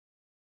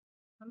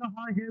Hello,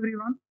 hi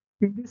everyone.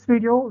 In this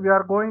video, we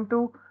are going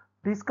to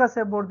discuss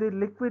about the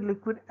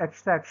liquid-liquid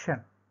extraction.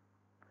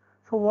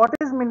 So, what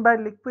is meant by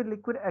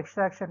liquid-liquid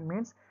extraction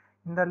means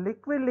in the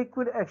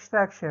liquid-liquid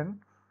extraction,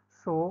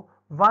 so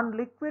one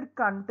liquid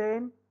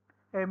contain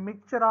a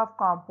mixture of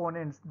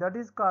components that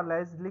is called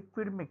as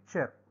liquid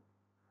mixture.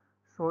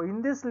 So,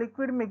 in this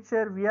liquid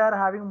mixture, we are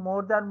having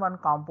more than one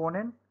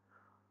component.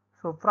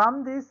 So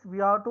from this we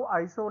have to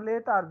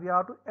isolate or we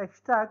have to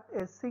extract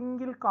a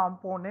single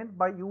component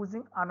by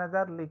using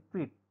another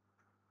liquid.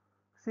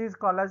 This is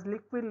called as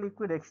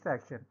liquid-liquid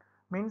extraction.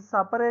 Means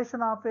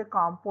separation of a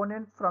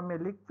component from a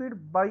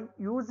liquid by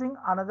using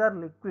another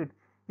liquid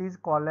is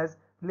called as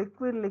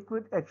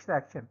liquid-liquid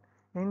extraction.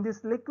 In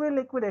this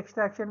liquid-liquid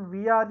extraction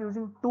we are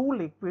using two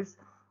liquids.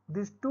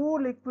 These two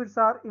liquids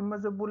are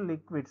immersible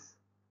liquids.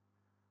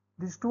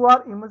 These two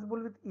are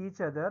immersible with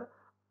each other,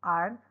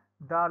 and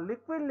the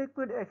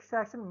liquid-liquid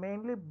extraction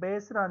mainly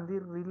based on the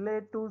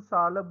relative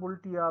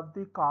solubility of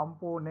the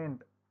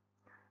component.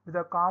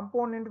 The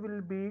component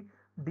will be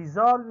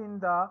dissolved in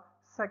the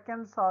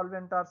second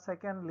solvent or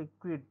second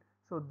liquid.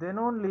 So then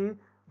only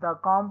the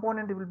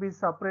component will be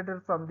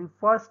separated from the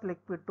first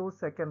liquid to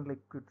second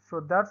liquid. So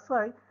that's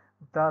why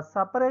the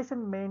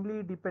separation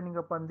mainly depending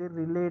upon the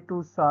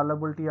relative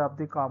solubility of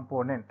the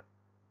component.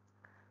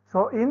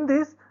 So in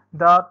this,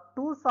 the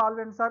two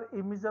solvents are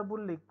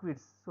immiscible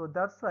liquids. So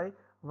that's why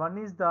one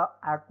is the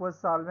aqueous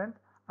solvent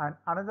and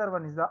another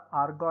one is the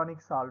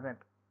organic solvent.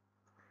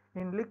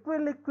 In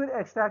liquid-liquid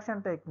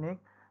extraction technique,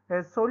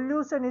 a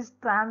solution is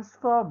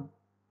transformed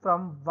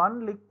from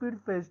one liquid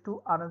phase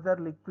to another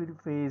liquid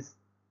phase.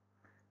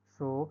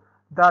 So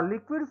the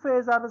liquid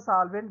phase or the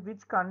solvent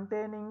which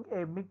containing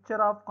a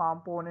mixture of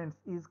components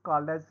is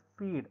called as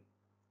feed.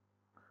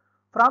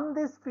 From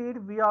this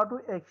feed, we have to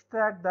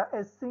extract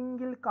a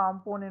single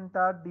component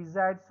or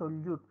desired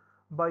solute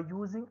by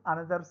using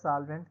another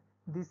solvent.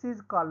 This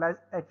is called as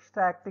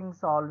extracting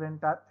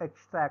solvent or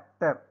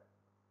extractor.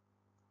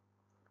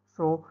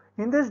 So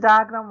in this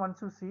diagram,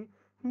 once you see,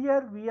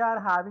 here we are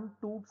having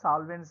two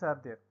solvents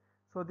are there.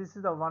 So this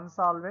is the one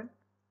solvent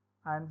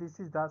and this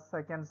is the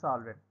second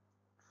solvent.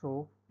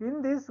 So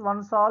in this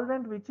one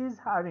solvent which is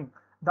having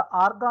the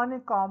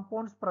organic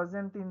compounds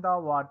present in the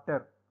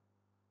water.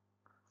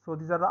 So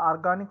these are the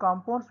organic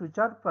compounds which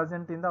are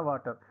present in the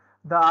water.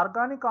 The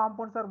organic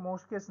compounds are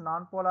most case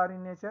non-polar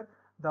in nature.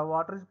 The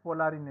water is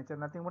polar in nature,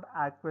 nothing but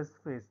aqueous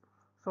phase.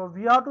 So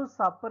we have to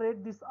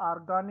separate these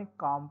organic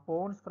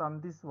compounds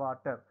from this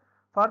water.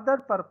 For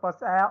that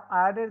purpose, I have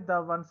added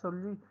the one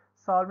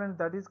solvent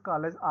that is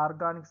called as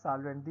organic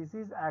solvent. This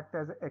is act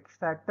as an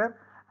extractor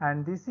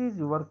and this is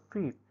your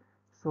feed.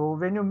 So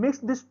when you mix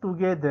this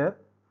together,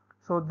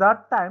 so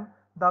that time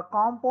the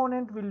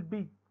component will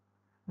be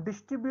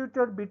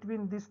distributed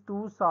between these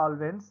two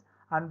solvents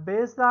and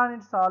based on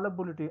its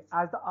solubility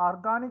as the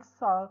organic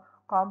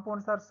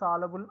compounds are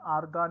soluble in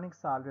organic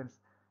solvents.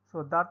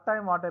 So that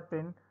time what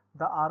happened,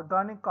 the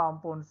organic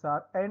compounds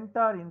are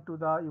enter into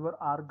the your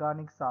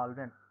organic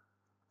solvent.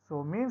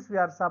 So means we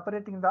are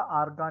separating the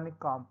organic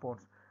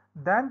compounds.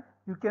 Then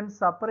you can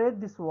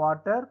separate this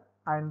water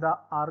and the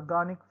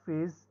organic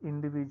phase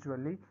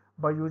individually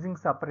by using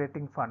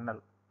separating funnel.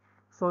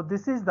 So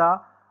this is the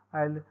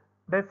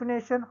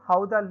definition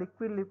how the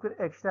liquid-liquid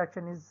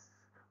extraction is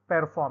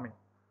performing.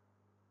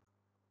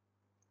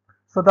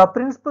 So the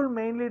principle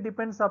mainly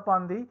depends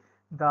upon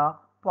the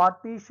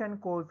partition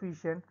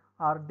coefficient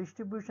or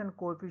distribution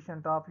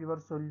coefficient of your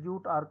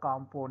solute or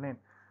component.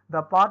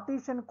 The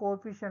partition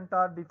coefficient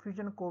or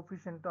diffusion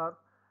coefficient or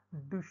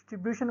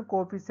distribution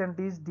coefficient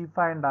is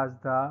defined as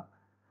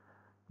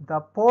the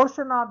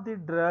portion of the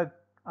drug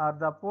or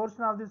the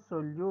portion of the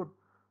solute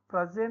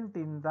present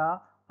in the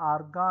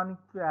organic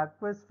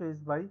aqueous phase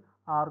by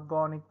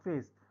organic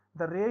phase.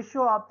 The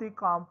ratio of the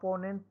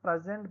component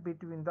present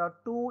between the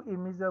two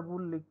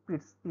immiscible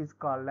liquids is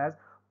called as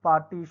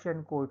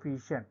partition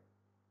coefficient.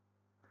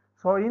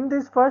 So in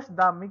this first,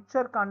 the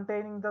mixture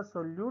containing the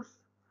solutes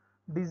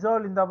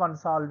dissolved in the one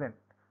solvent.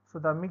 So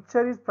the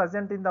mixture is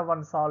present in the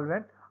one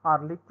solvent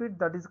or liquid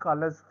that is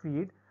called as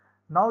feed.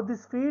 Now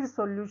this feed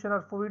solution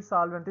or fluid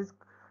solvent is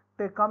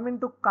they come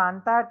into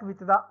contact with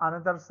the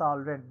another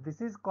solvent.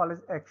 This is called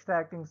as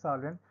extracting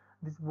solvent.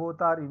 These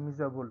both are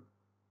immiscible.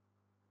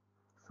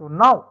 So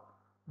now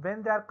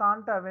when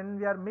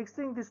we are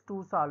mixing these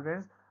two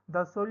solvents,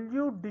 the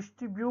solute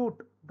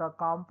the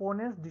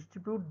components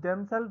distribute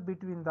themselves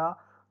between the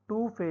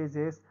two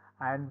phases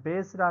and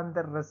based on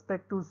their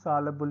respective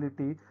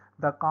solubility,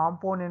 the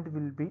component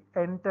will be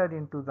entered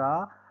into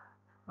the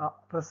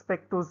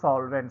respective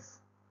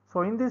solvents.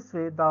 So in this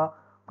way, the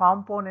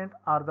component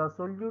or the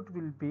solute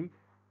will be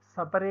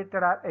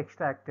separated or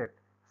extracted.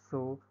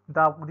 So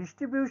the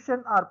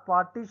distribution or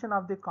partition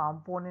of the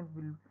component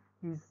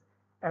is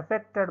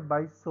affected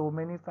by so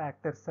many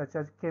factors such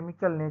as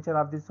chemical nature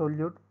of the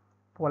solute,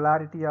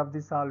 polarity of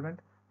the solvent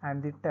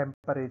and the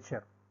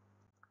temperature.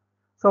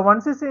 So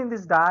once you see in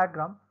this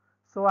diagram,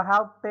 so I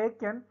have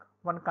taken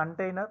one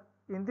container.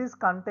 In this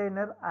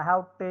container I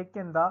have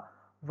taken the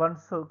one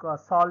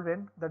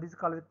solvent, that is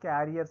called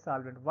carrier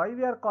solvent. Why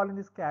we are calling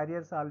this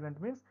carrier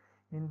solvent means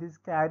in this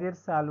carrier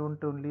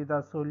solvent only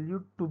the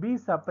solute to be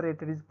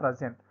separated is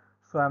present.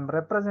 So I am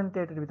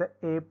represented with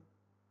A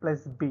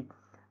plus B.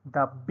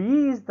 The B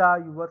is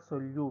the your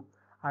solute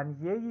and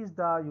A is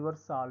the your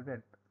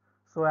solvent.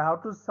 So I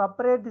have to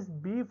separate this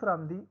B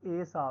from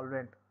the A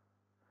solvent.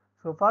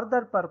 So for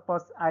that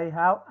purpose, I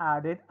have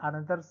added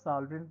another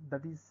solvent,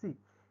 that is C,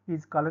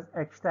 is called as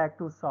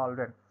extractive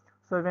solvent.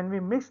 So when we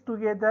mix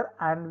together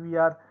and we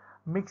are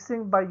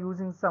mixing by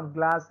using some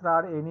glass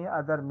rod, any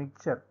other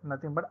mixture,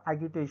 nothing but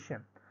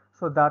agitation.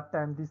 So that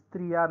time these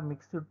three are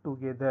mixed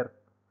together.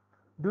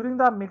 During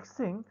the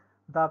mixing,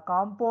 the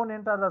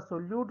component or the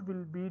solute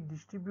will be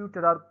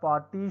distributed or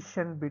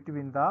partitioned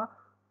between the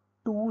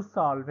two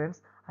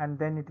solvents and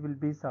then it will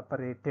be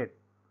separated.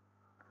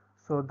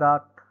 So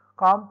the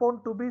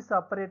compound to be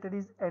separated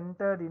is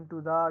entered into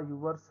the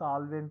your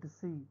solvent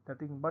C,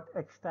 nothing but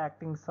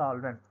extracting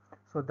solvent.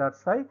 So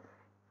that's why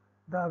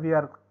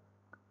the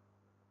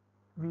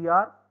we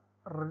are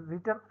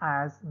written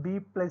as B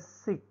plus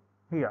C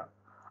here,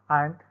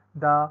 and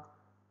the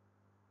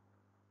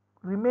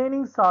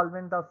remaining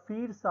solvent, the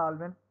feed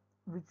solvent,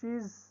 which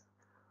is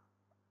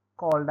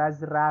called as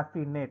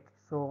raffinate.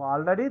 So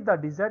already the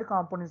desired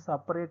compound is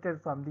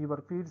separated from the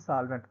your feed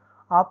solvent.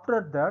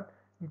 After that,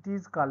 it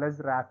is called as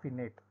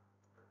raffinate.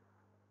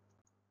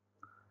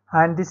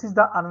 And this is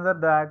the another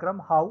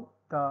diagram how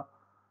the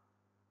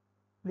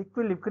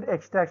liquid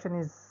extraction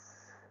is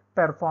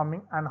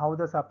performing and how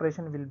the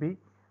separation will be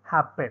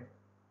happen.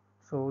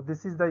 So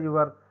this is the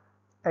your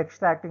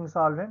extracting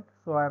solvent.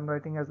 So I am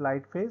writing as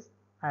light phase,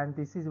 and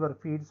this is your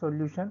feed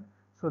solution.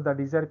 So the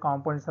desired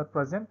components are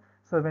present.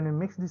 So when we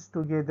mix this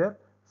together,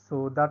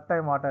 so that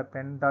time what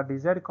happened, the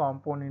desired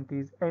component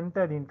is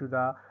entered into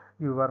the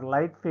your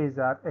light phase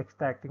or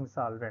extracting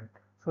solvent.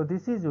 So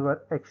this is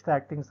your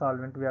extracting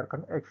solvent we are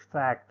going to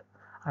extract,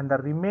 and the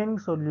remaining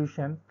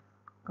solution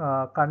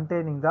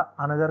containing the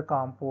another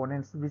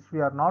components which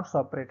we are not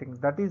separating,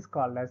 that is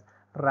called as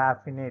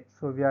raffinate.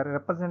 So we are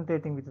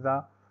representing with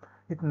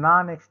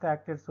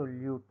non-extracted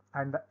solute,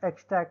 and the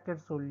extracted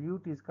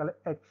solute is called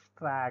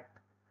extract.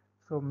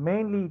 So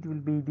mainly it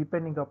will be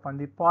depending upon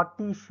the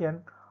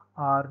partition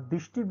or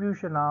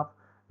distribution of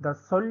the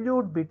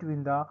solute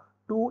between the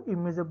two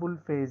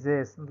immiscible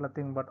phases,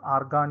 nothing but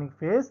organic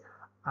phase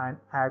and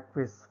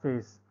aqueous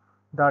phase.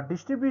 The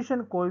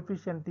distribution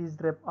coefficient is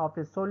of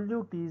a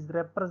solute is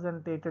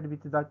represented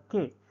with the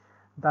K.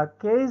 The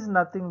K is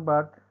nothing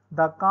but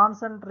the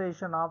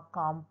concentration of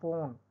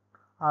compound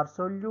or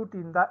solute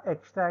in the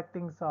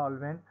extracting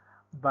solvent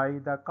by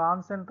the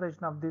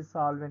concentration of this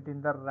solvent in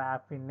the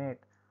raffinate,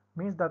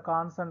 means the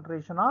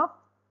concentration of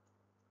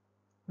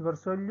your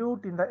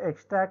solute in the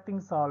extracting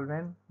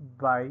solvent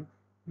by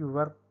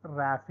your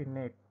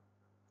raffinate.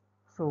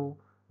 So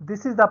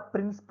this is the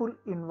principle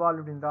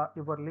involved in the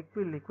your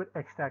liquid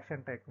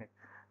extraction technique.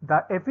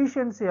 The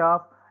efficiency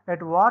of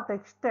at what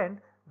extent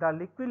the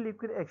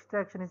liquid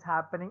extraction is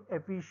happening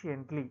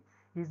efficiently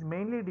is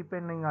mainly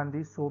depending on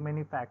these so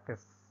many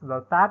factors.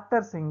 The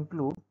factors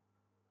include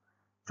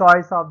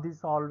choice of the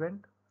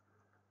solvent,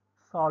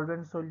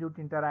 solvent solute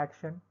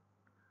interaction,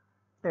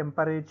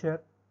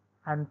 temperature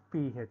and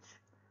pH.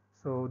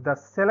 So the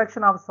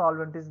selection of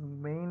solvent is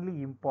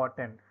mainly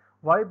important.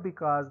 Why?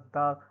 Because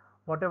the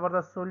whatever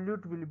the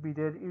solute will be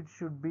there, it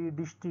should be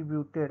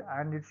distributed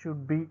and it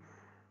should be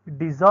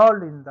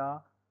dissolved in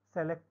the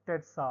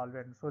selected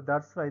solvent. So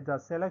that's why the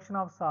selection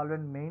of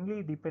solvent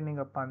mainly depending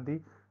upon the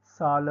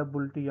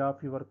solubility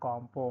of your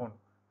compound.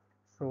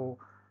 So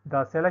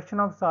the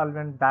selection of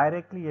solvent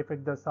directly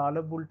affect the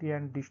solubility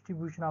and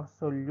distribution of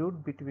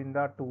solute between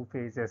the two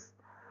phases.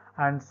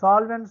 And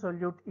solvent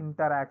solute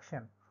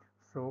interaction.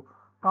 So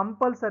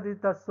compulsory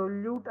the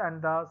solute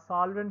and the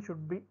solvent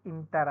should be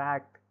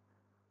interact.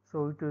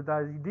 So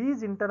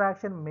these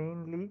interaction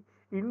mainly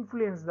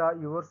influence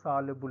your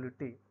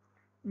solubility.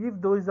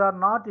 If those are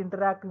not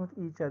interacting with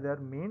each other,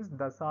 means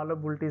the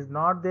solubility is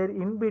not there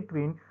in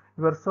between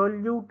your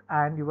solute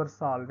and your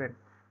solvent.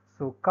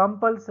 So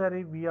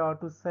compulsory we have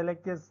to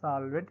select a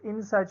solvent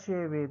in such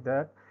a way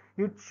that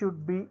it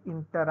should be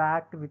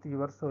interact with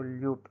your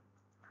solute.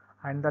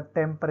 And the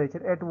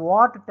temperature, at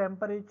what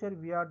temperature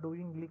we are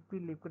doing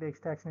liquid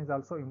extraction is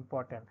also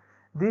important.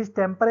 This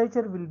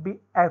temperature will be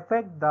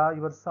affect the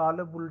your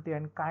solubility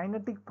and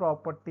kinetic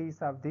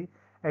properties of the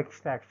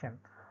extraction.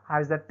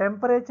 As the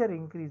temperature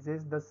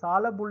increases, the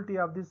solubility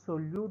of the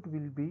solute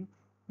will be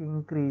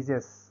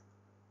increases.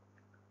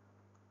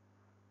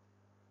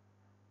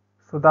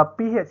 So the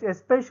pH,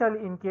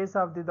 especially in case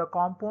of the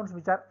compounds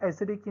which are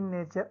acidic in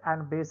nature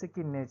and basic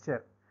in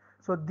nature.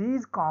 So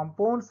these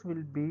compounds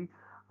will be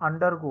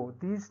undergo,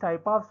 these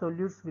type of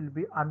solutes will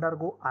be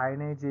undergo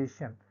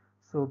ionization.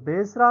 So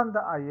based on the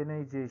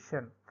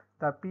ionization,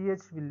 the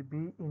pH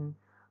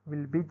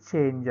will be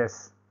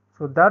changes.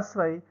 So that's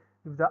why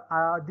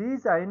if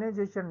these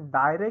ionization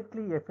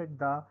directly affect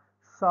the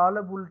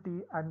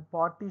solubility and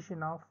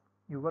partition of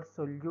your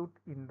solute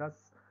in the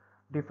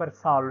different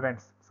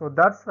solvents. So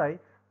that's why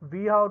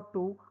we have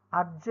to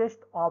adjust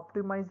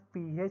optimize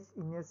pH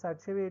in a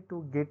such a way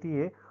to get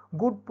a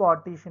good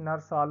partition or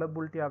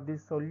solubility of the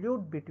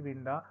solute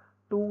between the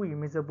two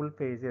immiscible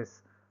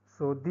phases.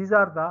 So these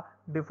are the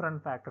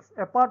different factors.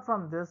 Apart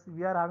from this,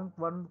 we are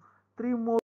having three more